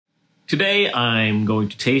Today, I'm going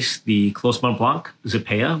to taste the Clos Montblanc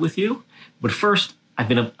Xipella with you. But first, I've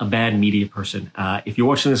been a bad media person. If you're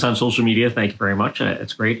watching this on social media, thank you very much.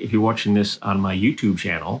 It's great. If you're watching this on my YouTube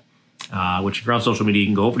channel, which if you're on social media, you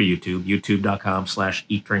can go over to YouTube,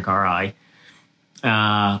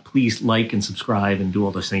 youtube.com/eatdrinkri. Please like and subscribe and do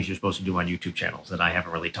all those things you're supposed to do on YouTube channels that I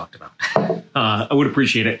haven't really talked about. I would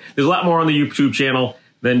appreciate it. There's a lot more on the YouTube channel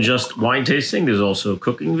than just wine tasting. There's also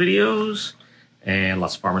cooking videos and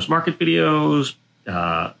lots of farmers market videos,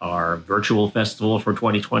 our virtual festival for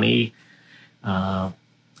 2020. But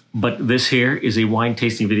this here is a wine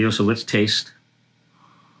tasting video, so let's taste.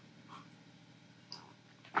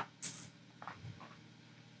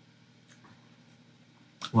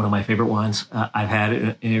 One of my favorite wines I've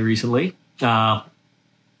had recently.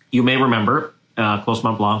 You may remember Clos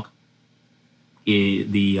Montblanc,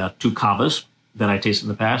 the two cavas that I tasted in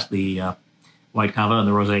the past, the white cava and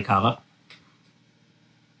the rosé cava.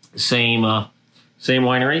 Same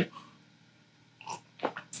winery.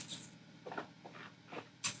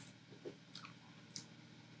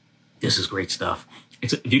 This is great stuff.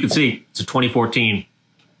 If you can see, it's a 2014.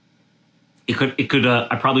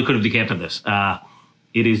 I probably could have decanted this.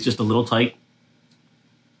 It is just a little tight.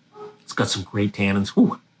 It's got some great tannins.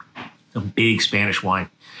 Ooh, it's a big Spanish wine.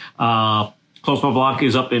 Clos Montblanc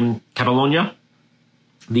is up in Catalonia.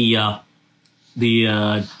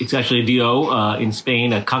 It's actually a DO in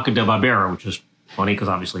Spain at Conca de Barbera, which is funny because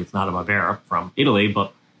obviously it's not a Barbera from Italy,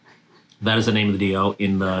 but that is the name of the DO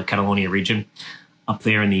in the Catalonia region, up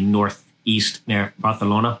there in the northeast near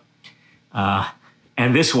Barcelona.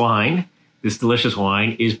 And this wine, this delicious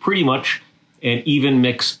wine, is pretty much an even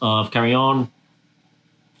mix of Carignan,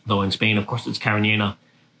 though in Spain, of course, it's Cabernet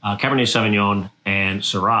Sauvignon and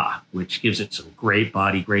Syrah, which gives it some great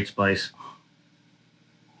body, great spice.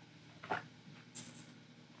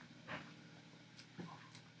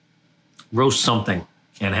 Roast something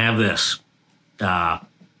and have this.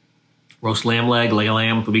 Roast lamb leg of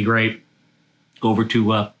lamb would be great. Go over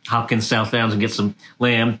to Hopkins South Downs and get some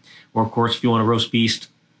lamb. Or, of course, if you want a roast beast,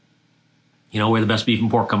 you know where the best beef and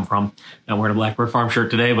pork come from. I'm wearing a Blackbird Farm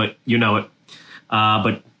shirt today, but you know it.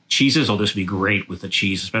 But cheeses, this would be great with the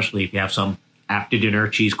cheese, especially if you have some after dinner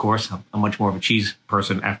cheese course. I'm much more of a cheese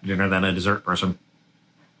person after dinner than a dessert person.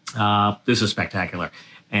 This is spectacular.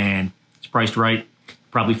 And it's priced right.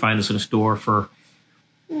 Probably find this in a store for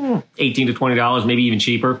 $18 to $20, maybe even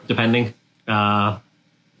cheaper, depending. But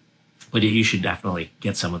you should definitely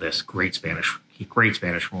get some of this great Spanish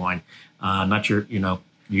wine. Not your, your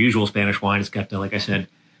usual Spanish wine. It's got, like I said,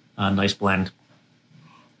 a nice blend.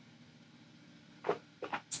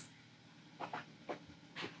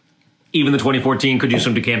 Even the 2014 could use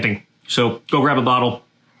some decanting. So go grab a bottle,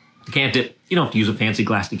 decant it. You don't have to use a fancy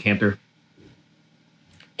glass decanter.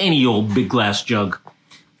 Any old big glass jug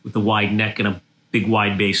with a wide neck and a big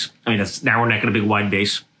wide base. I mean, a narrow neck and a big wide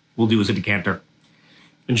base will do as a decanter.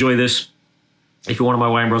 Enjoy this. If you're one of my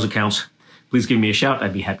Wine Bros accounts, please give me a shout.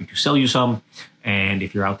 I'd be happy to sell you some. And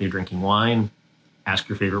if you're out there drinking wine, ask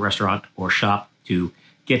your favorite restaurant or shop to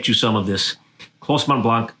get you some of this Clos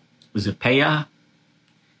Montblanc Xipella.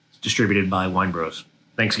 It's distributed by Wine Bros.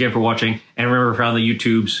 Thanks again for watching. And remember, if you're on the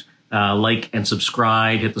YouTubes, like and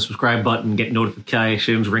subscribe, hit the subscribe button, get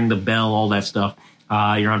notifications, ring the bell, all that stuff.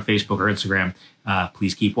 You're on Facebook or Instagram.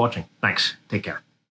 Please keep watching. Thanks. Take care.